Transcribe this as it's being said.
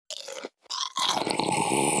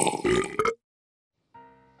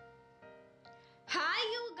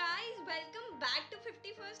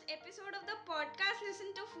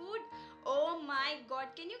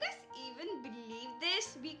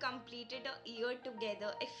completed a year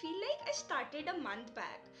together. I feel like I started a month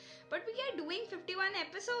back. But we are doing 51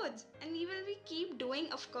 episodes and we will keep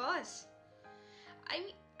doing, of course. I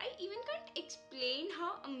even can't explain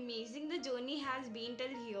how amazing the journey has been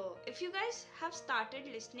till here. If you guys have started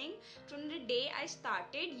listening from the day I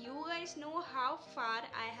started, you guys know how far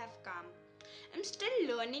I have come. I'm still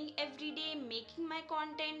learning every day, making my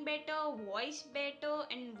content better, voice better,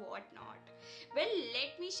 and whatnot. Well,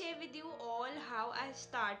 let me share with you all how I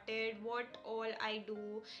started, what all I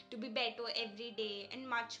do to be better every day, and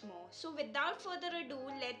much more. So, without further ado,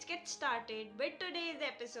 let's get started with today's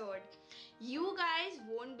episode. You guys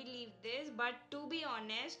won't believe this, but to be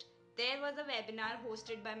honest, there was a webinar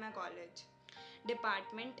hosted by my college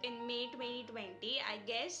department in May 2020, I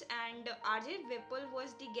guess, and RJ Vipul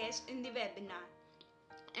was the guest in the webinar.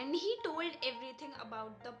 And he told everything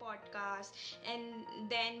about the podcast and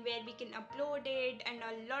then where we can upload it and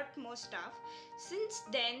a lot more stuff. Since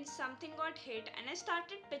then, something got hit and I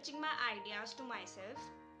started pitching my ideas to myself,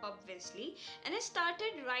 obviously, and I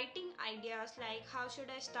started writing ideas like how should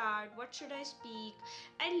I start, what should I speak.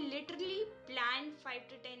 I literally planned 5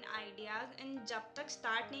 to 10 ideas and जब तक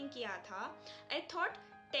start नहीं किया था, I thought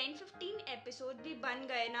 10-15 episodes भी बन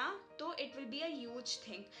गए ना तो it will be a huge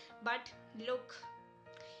thing. But look,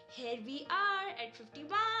 here we are at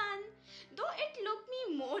 51. Though it took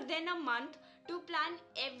me more than a month to plan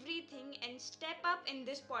everything and step up in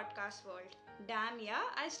this podcast world. Damn, yeah,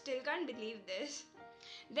 I still can't believe this.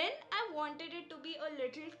 Then I wanted it to be a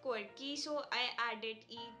little quirky, so I added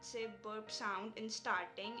each sip burp sound in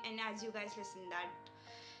starting, and as you guys listen that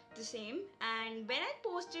the same. And when I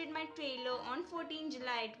posted my trailer on 14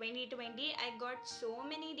 July 2020, I got so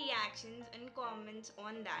many reactions and comments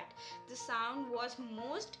on that. The sound was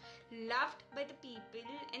most loved by the people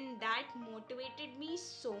and that motivated me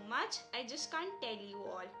so much. I just can't tell you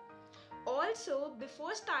all. Also,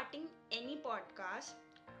 before starting any podcast,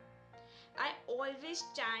 I always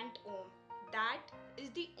chant Om. That is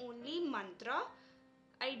the only mantra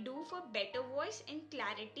I do for better voice and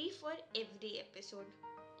clarity for every episode.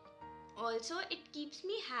 Also, it keeps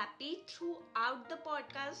me happy throughout the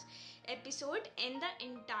podcast episode and the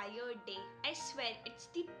entire day. I swear, it's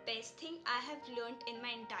the best thing I have learned in my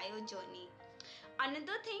entire journey.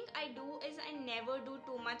 Another thing I do is I never do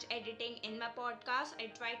too much editing in my podcast.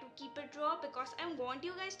 I try to keep it raw because I want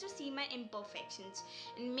you guys to see my imperfections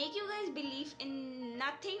and make you guys believe in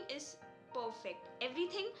nothing is perfect.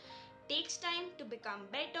 Everything takes time to become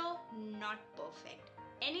better, not perfect.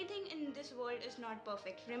 Anything in this world is not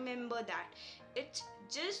perfect. Remember that. It's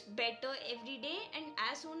just better every day, and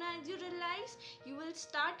as soon as you realize, you will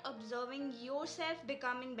start observing yourself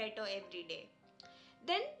becoming better every day.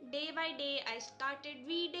 Then day by day I started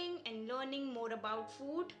reading and learning more about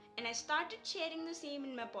food, and I started sharing the same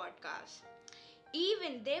in my podcast.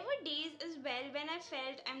 Even there were days as well when I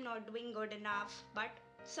felt I'm not doing good enough, but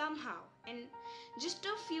somehow, and just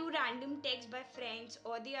a few random texts by friends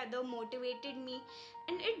or the other motivated me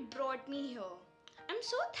and it brought me here. I'm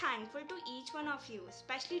so thankful to each one of you,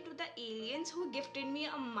 especially to the aliens who gifted me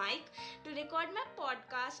a mic to record my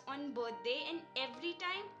podcast on birthday, and every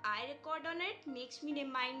time I record on it makes me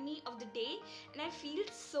remind me of the day and I feel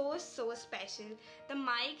so special. The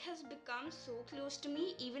mic has become so close to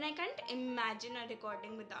me, even I can't imagine a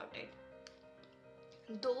recording without it.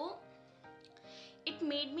 Though it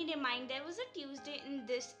made me remind there was a Tuesday in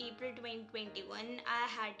this April 2021. I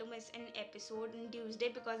had to miss an episode on Tuesday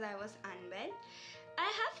because I was unwell. I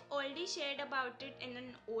have already shared about it in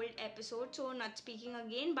an old episode, so not speaking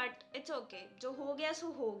again, but it's okay. Jo ho gaya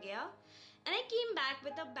so ho gaya. And I came back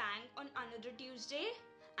with a bang on another Tuesday,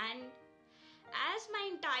 and as my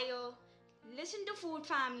entire Listen to Food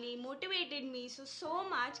family motivated me so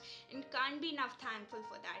much and can't be enough thankful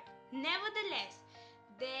for that. Nevertheless,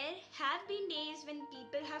 there have been days when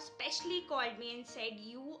people have specially called me and said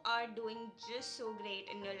you are doing just so great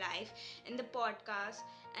in your life in the podcast,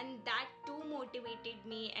 and that too motivated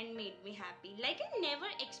me and made me happy. Like I never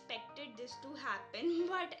expected this to happen,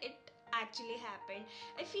 but it actually happened.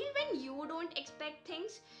 I feel when you don't expect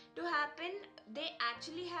things to happen, they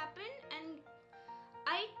actually happen, and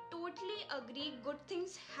I totally agree, good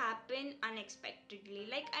things happen unexpectedly.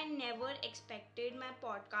 Like I never expected my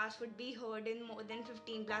podcast would be heard in more than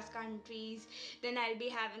 15 plus countries. Then I'll be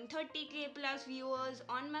having 30k plus viewers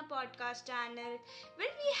on my podcast channel.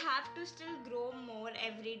 Well, we have to still grow more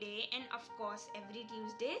every day and of course every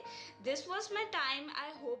Tuesday. This was my time. I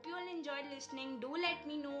hope you all enjoyed listening. Do let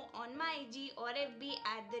me know on my IG or FB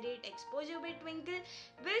 @exposure_by_twinkle.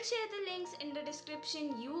 We'll share the links in the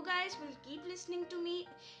description. You guys will keep listening to me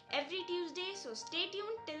every Tuesday, so stay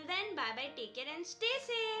tuned. Till then, bye bye, take care and stay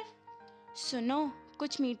safe. सुनो,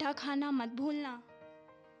 कुछ मीठा खाना मत भूलना।